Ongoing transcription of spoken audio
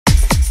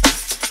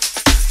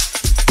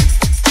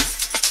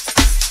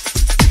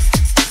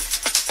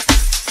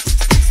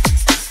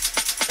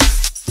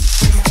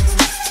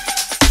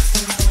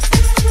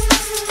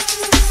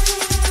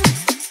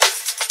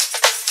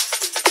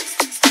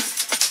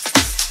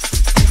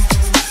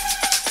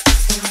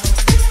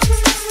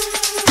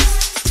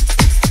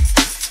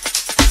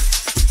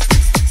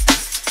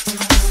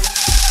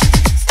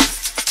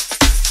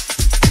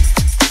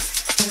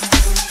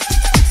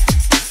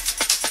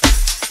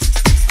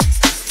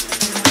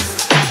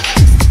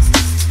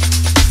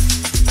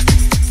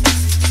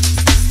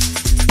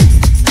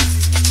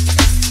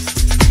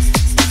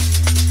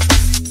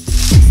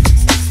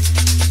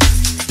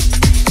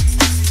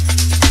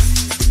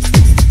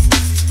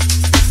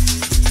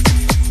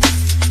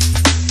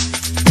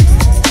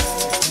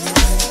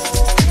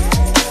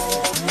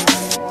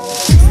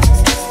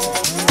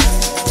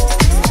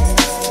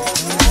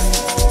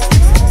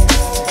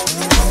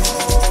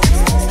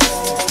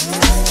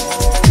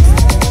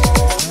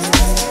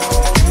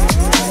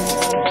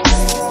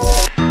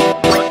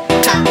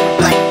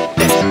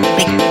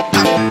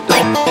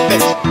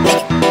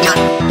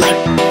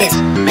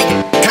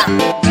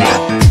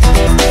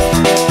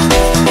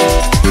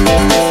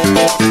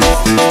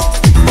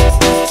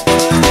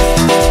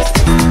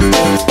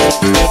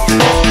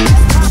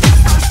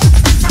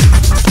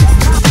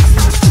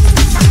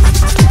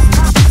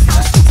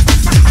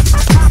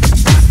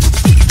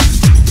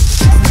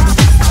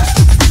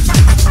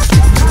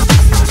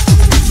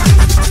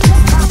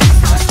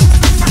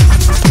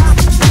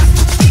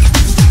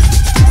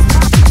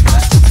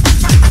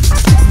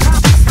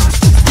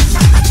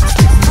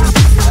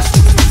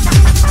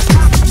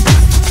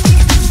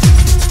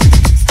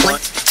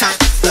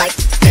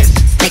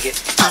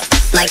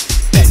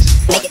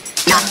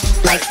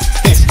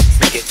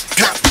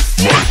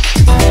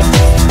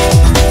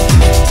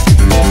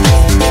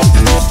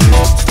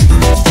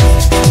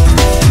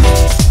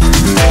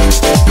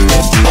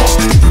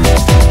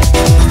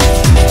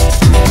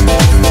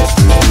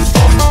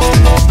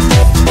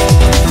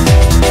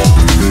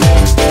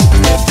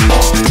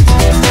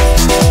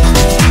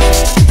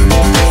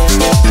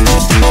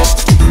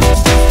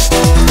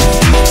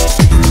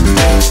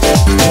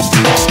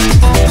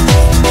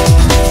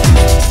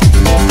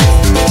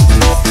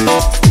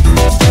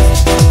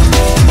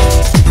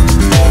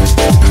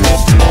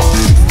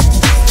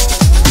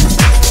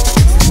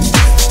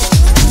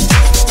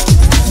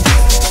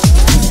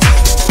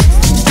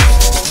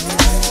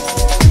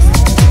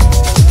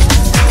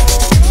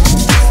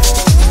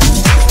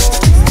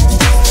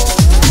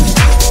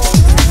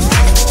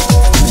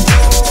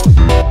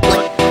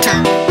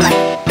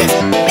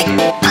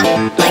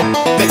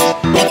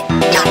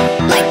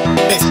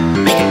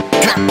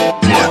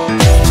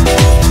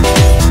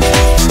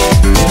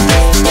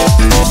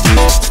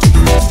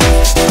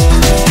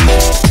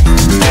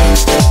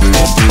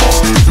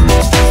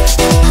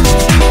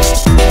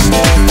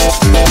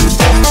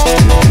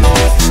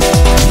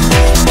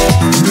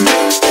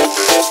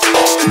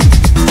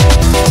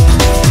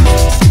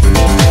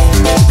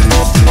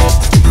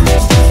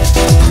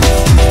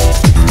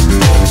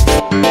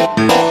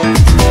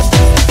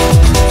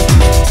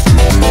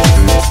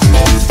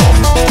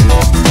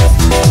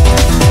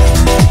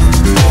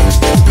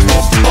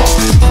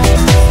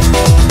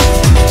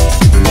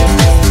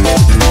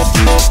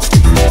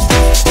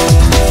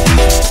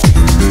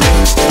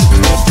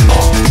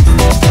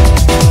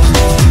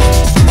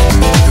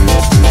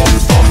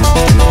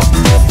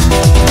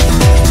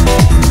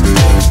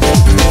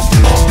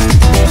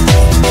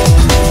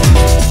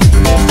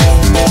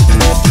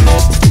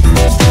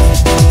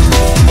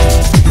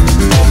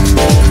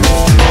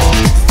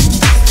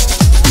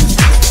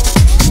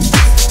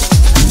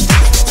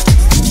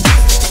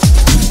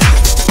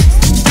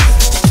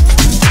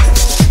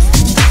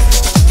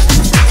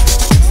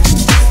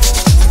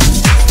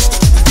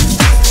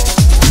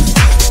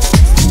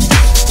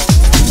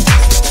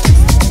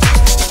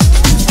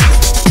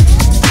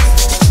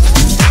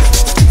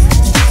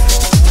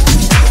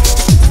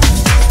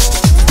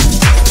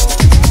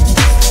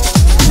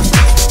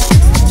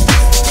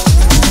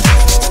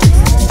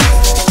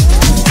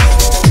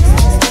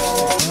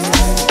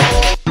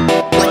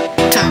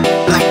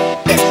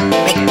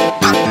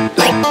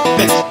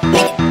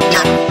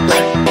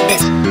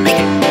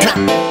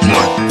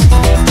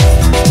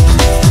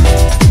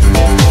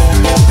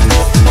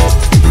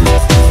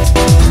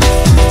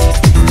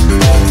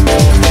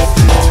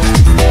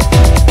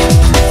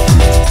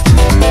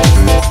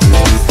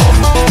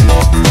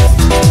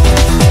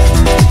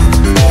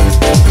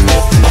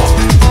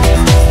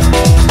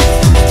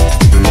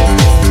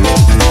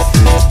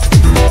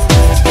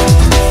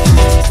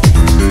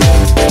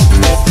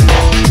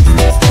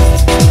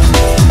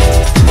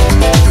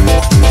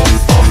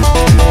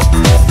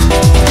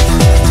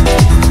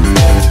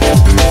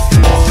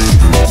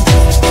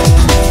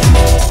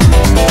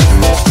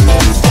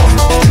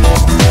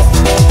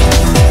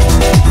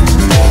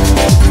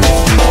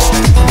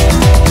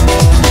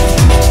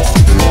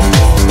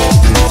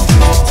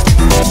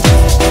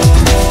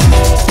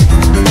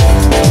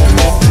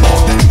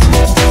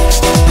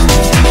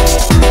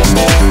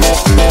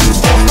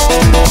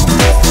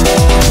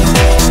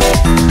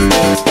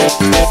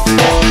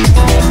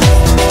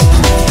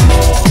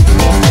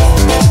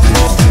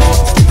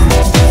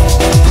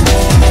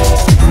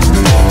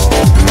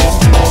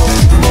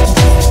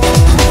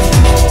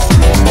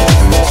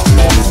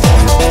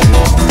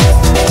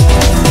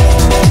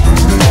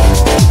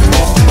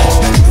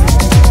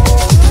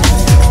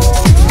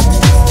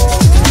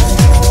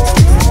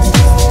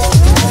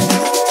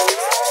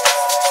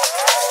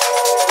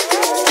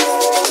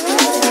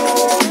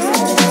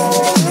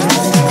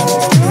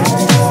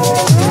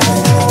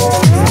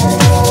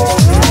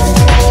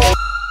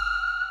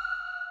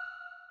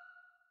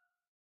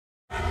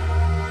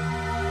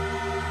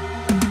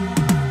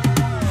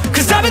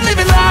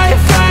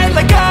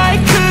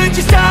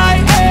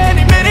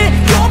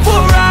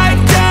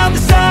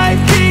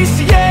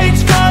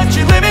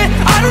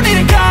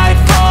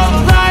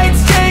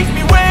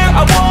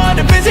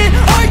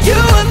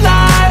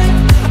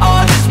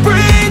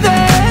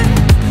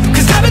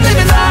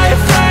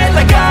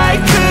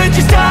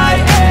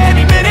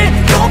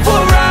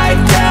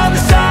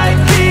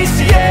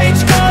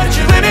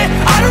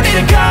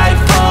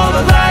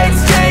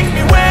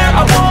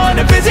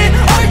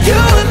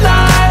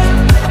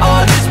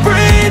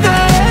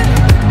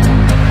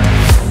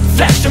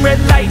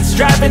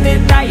having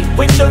it night,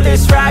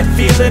 windowless ride,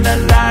 feeling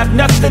alive.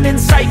 Nothing in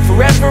sight,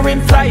 forever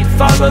in flight.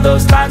 Follow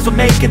those lines, we'll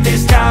make it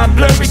this time.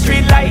 Blurry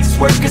street lights,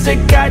 work as a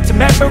guide to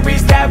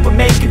memories that we're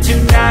making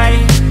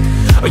tonight.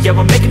 Oh yeah,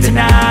 we'll make it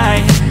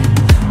tonight.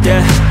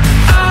 Yeah,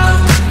 I'll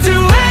do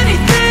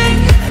anything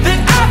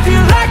that I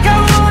feel like I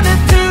wanna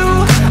do.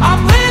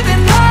 I'm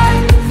living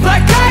life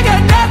like I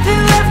got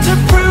nothing left to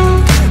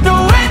prove.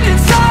 No end in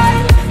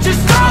sight,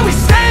 just always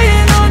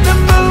staying on the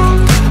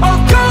move.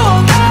 I'll go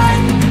all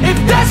night if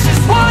that's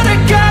just what I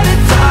gotta do.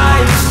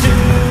 Life's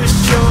too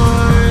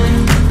short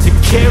to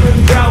care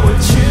about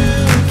what you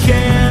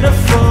can't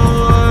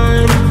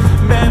afford.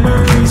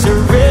 Memories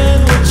are in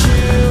what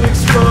you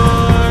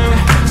explore,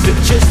 so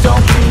just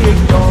don't be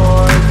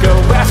ignored. Go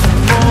ask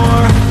for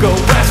more, go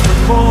ask for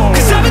more.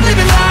 'Cause I've been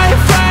living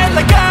life right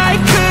like I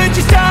could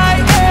just die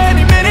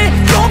any minute.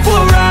 Going for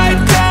a ride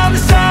down the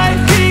side,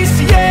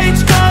 PCH,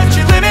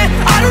 country limit.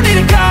 I don't need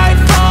a guide,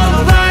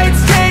 follow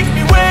lights, take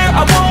me where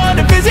I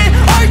wanna visit.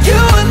 Are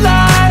you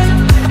alive?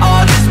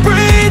 I'll just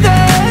breathe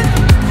in.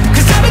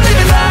 'Cause I've been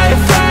living life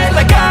right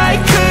like I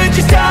could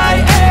just die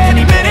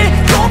any minute.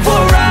 Going for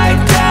a ride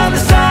down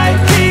the side,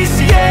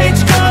 PCH,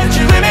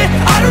 country limit.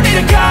 I don't need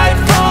a guide,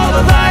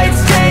 follow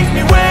lights, take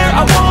me where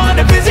I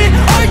wanna visit.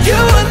 Are you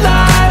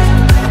alive?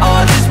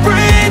 I'll just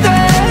breathe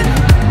in.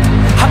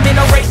 I'm in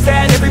a race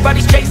that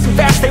everybody's chasing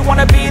fast. They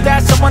wanna be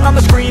that someone on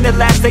the screen at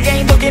last. They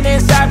ain't looking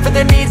inside for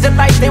their needs in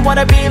life. They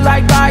wanna be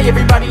liked by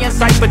everybody in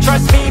sight. But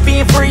trust me,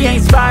 being free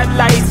ain't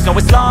spotlights. No,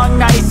 it's long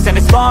nights and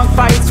it's long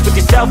fights with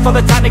yourself all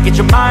the time to get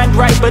your mind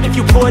right. But if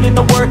you put in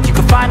the work, you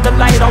can find the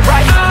light,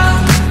 alright. I'll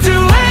do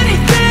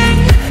anything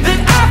that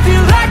I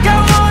feel like I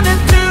wanna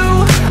do.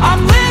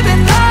 I'm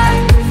living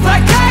life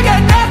like I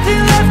got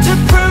nothing left to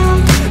prove.